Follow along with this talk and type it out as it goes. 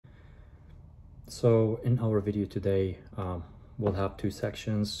So in our video today, we'll have two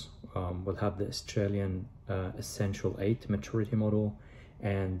sections. We'll have the Australian Essential 8 maturity model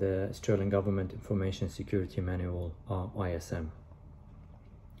and the Australian Government Information Security Manual, ISM.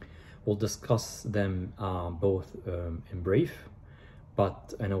 We'll discuss them both in brief,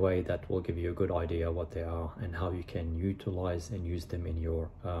 but in a way that will give you a good idea what they are and how you can utilize and use them in your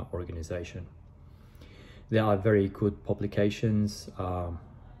organization. They are very good publications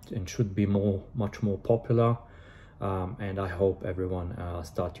and should be much more popular, and I hope everyone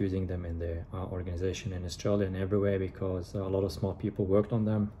start using them in their organization in Australia and everywhere, because a lot of smart people worked on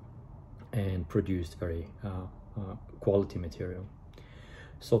them and produced very quality material.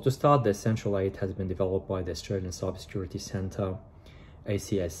 So to start, the Essential 8 has been developed by the Australian Cybersecurity Centre,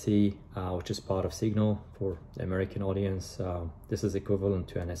 ACSC, which is part of Signal for the American audience. This is equivalent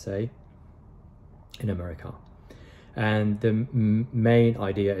to NSA in America. And the main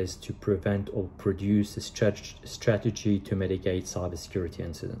idea is to prevent or produce a strategy to mitigate cybersecurity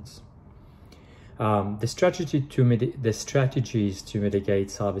incidents. The strategies to mitigate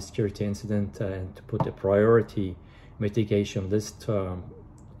cybersecurity incidents and to put a priority mitigation list,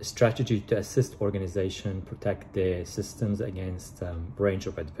 strategy to assist organizations protect their systems against a range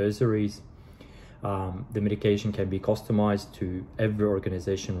of adversaries. The mitigation can be customized to every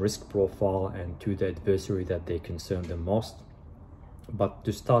organization risk profile and to the adversary that they concern the most. But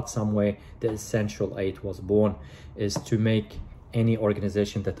to start somewhere, the Essential 8 was born is to make any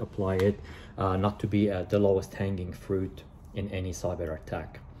organization that apply it not to be the lowest hanging fruit in any cyber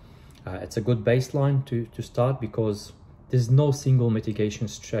attack. It's a good baseline to start, because there's no single mitigation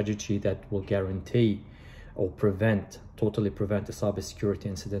strategy that will guarantee or totally prevent a cybersecurity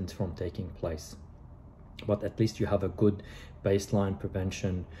incident from taking place. But at least you have a good baseline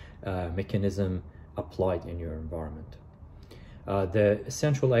prevention mechanism applied in your environment. The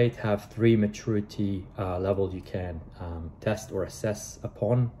Essential 8 have 3 maturity levels you can test or assess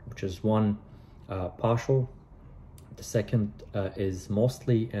upon, which is 1, partial, the 2nd is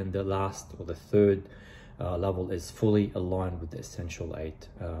mostly, and the last or the 3rd level is fully aligned with the Essential 8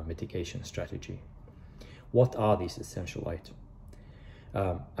 mitigation strategy. What are these Essential 8?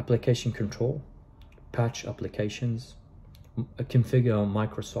 Application control, patch applications, configure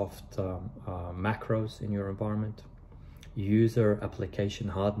Microsoft macros in your environment, user application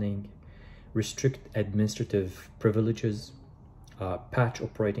hardening, restrict administrative privileges, patch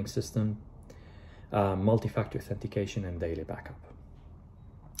operating system, multi-factor authentication, and daily backup.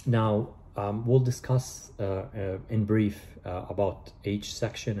 Now, we'll discuss in brief about each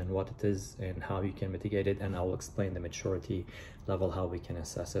section and what it is and how you can mitigate it, and I'll explain the maturity level, how we can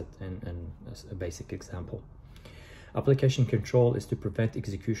assess it in a basic example. Application control is to prevent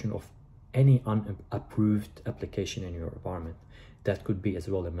execution of any unapproved application in your environment. That could be as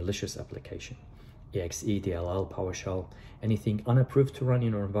well a malicious application, EXE, DLL, PowerShell. Anything unapproved to run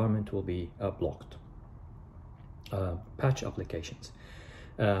in your environment will be blocked. Patch applications.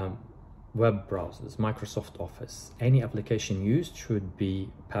 Web browsers, Microsoft Office, any application used should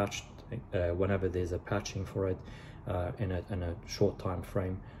be patched whenever there's a patching for it in a short time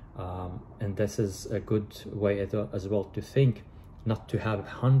frame. And this is a good way as well to think, not to have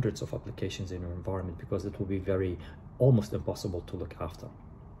hundreds of applications in your environment, because it will be almost impossible to look after.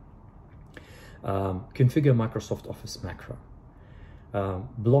 Configure Microsoft Office macro.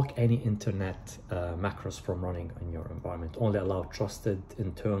 Block any internet macros from running in your environment. Only allow trusted,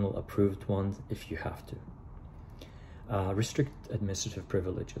 internal, approved ones if you have to. Restrict administrative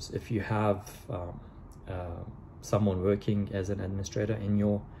privileges. If you have someone working as an administrator in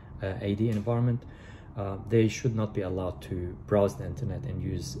your AD environment, they should not be allowed to browse the internet and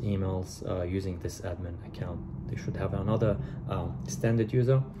use emails using this admin account. They should have another standard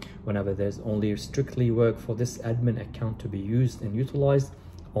user. Whenever there's only strictly work for this admin account to be used and utilized,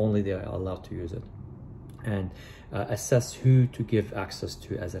 only they are allowed to use it. And assess who to give access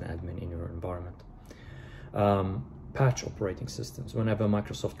to as an admin in your environment. Patch operating systems. Whenever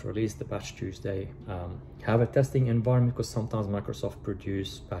Microsoft released the Patch Tuesday, have a testing environment, because sometimes Microsoft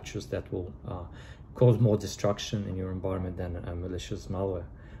produce patches that will cause more destruction in your environment than a malicious malware,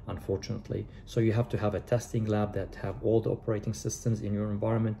 unfortunately. So you have to have a testing lab that have all the operating systems in your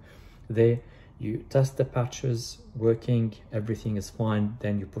environment. There you test the patches working, everything is fine,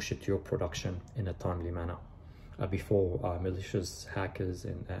 then you push it to your production in a timely manner before malicious hackers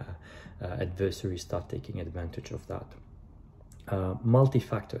and adversaries start taking advantage of that.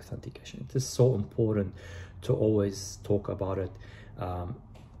 Multi-factor authentication. It is so important to always talk about it.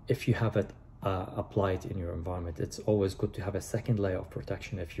 If you have it applied in your environment, it's always good to have a second layer of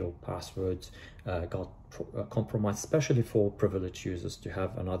protection if your passwords got compromised, especially for privileged users, to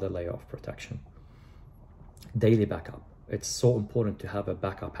have another layer of protection. daily backup. It's so important to have a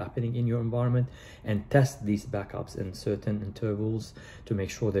backup happening in your environment and test these backups in certain intervals to make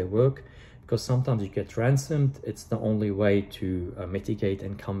sure they work, because sometimes you get ransomed. It's the only way to mitigate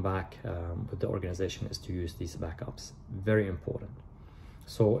and come back with the organization is to use these backups. Very important.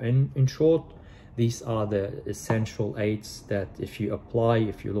 So in short, these are the essential 8s that if you apply,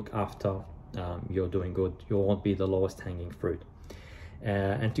 if you look after, you're doing good. You won't be the lowest hanging fruit.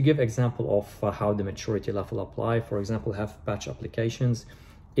 And to give example of how the maturity level apply, for example, have patch applications.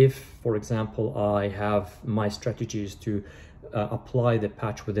 If, for example, I have my strategies to apply the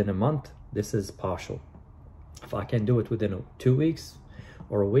patch within a month, this is partial. If I can do it within 2 weeks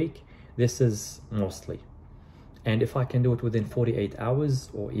or a week, this is mostly. And if I can do it within 48 hours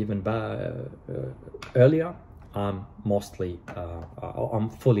or even earlier, I'm mostly, I'm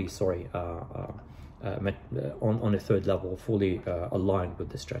fully, sorry, on a third level, fully aligned with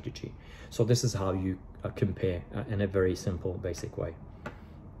the strategy. So this is how you compare in a very simple, basic way.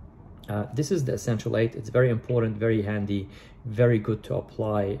 This is the essential 8. It's very important, very handy, very good to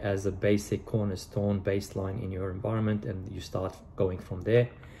apply as a basic cornerstone baseline in your environment, and you start going from there.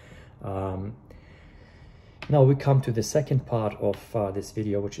 Now we come to the second part of this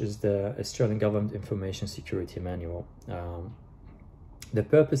video, which is the Australian Government Information Security Manual. The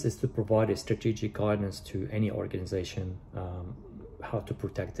purpose is to provide a strategic guidance to any organization how to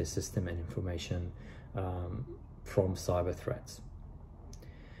protect their system and information from cyber threats.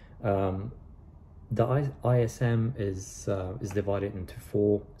 The ISM is divided into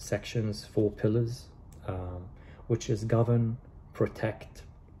 4 sections, 4 pillars, which is govern, protect,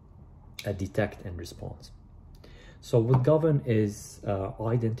 detect, and response. So what govern is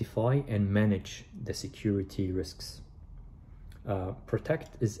identify and manage the security risks. Protect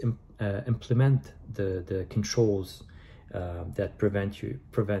is implement the controls that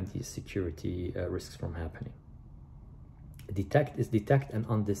prevent these security risks from happening. Detect is detect and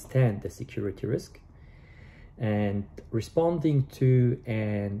understand the security risk, and responding to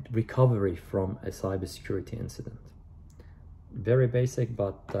and recovery from a cybersecurity incident. Very basic,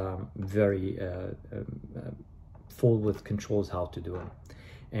 but very full with controls how to do it.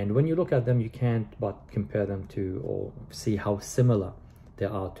 And when you look at them, you can't but compare them to or see how similar they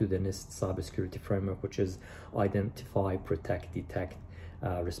are to the NIST cybersecurity framework, which is identify, protect, detect,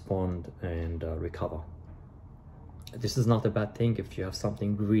 respond, and recover. This is not a bad thing. If you have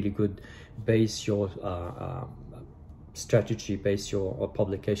something really good, base your strategy, base your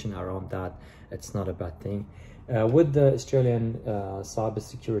publication around that, it's not a bad thing. With the Australian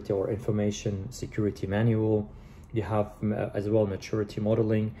Cybersecurity or Information Security Manual, you have as well maturity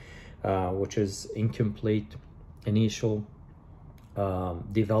modeling, which is incomplete, initial,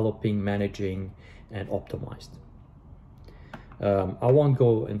 developing, managing, and optimized. I won't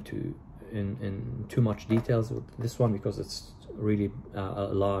go into in too much details with this one because it's really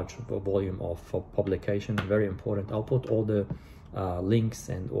a large volume of publication, very important. I'll put all the links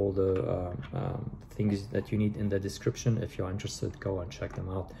and all the things that you need in the description. If you're interested, go and check them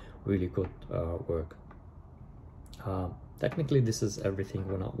out. Really good work. Technically, this is everything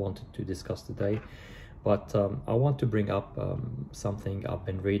we wanted to discuss today, but I want to bring up something I've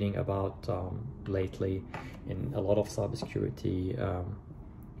been reading about lately in a lot of cybersecurity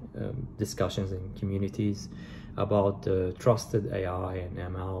discussions in communities about trusted AI and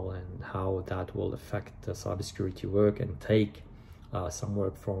ML and how that will affect the cybersecurity work and take some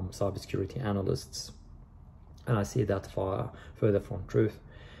work from cybersecurity analysts. And I see that far further from truth.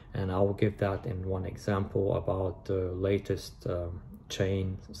 And I will give that in one example about the latest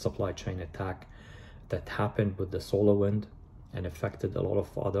supply chain attack that happened with the SolarWind and affected a lot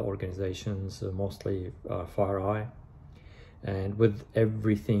of other organizations, mostly FireEye. And with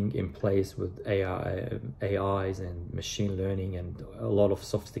everything in place with AIs and machine learning and a lot of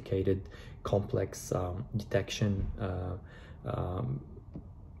sophisticated, complex detection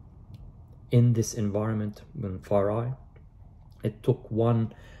in this environment with FireEye, it took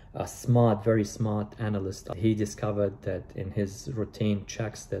one very smart analyst. He discovered that in his routine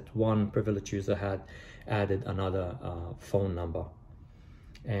checks that one privileged user had added another phone number.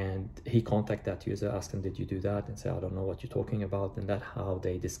 And he contacted that user, asked him, did you do that? And said, I don't know what you're talking about. And that's how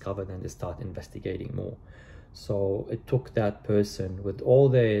they discovered and they start investigating more. So it took that person with all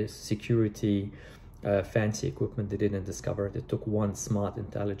the security fancy equipment they didn't discover. It took one smart,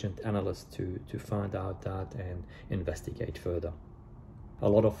 intelligent analyst to find out that and investigate further. A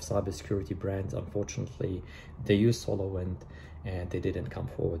lot of cybersecurity brands, unfortunately, they use SolarWind and they didn't come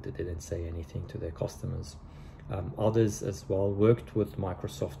forward. They didn't say anything to their customers. Others as well worked with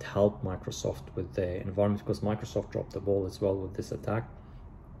Microsoft, helped Microsoft with their environment because Microsoft dropped the ball as well with this attack.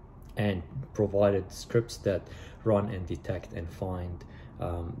 and provided scripts that run and detect and find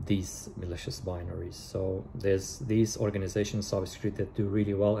these malicious binaries. So there's these organizations, cybersecurity, that do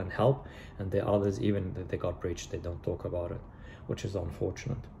really well and help, and there are others, even that they got breached, they don't talk about it, which is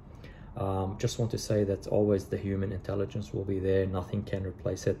unfortunate. Just want to say that always the human intelligence will be there. Nothing can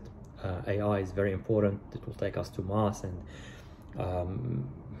replace it. AI is very important. It will take us to Mars and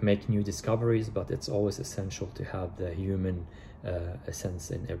make new discoveries, but it's always essential to have the human essence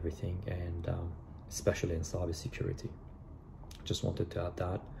in everything, and especially in cybersecurity. Just wanted to add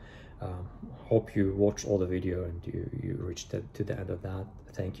that. Hope you watched all the video and you reached to the end of that.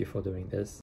 Thank you for doing this.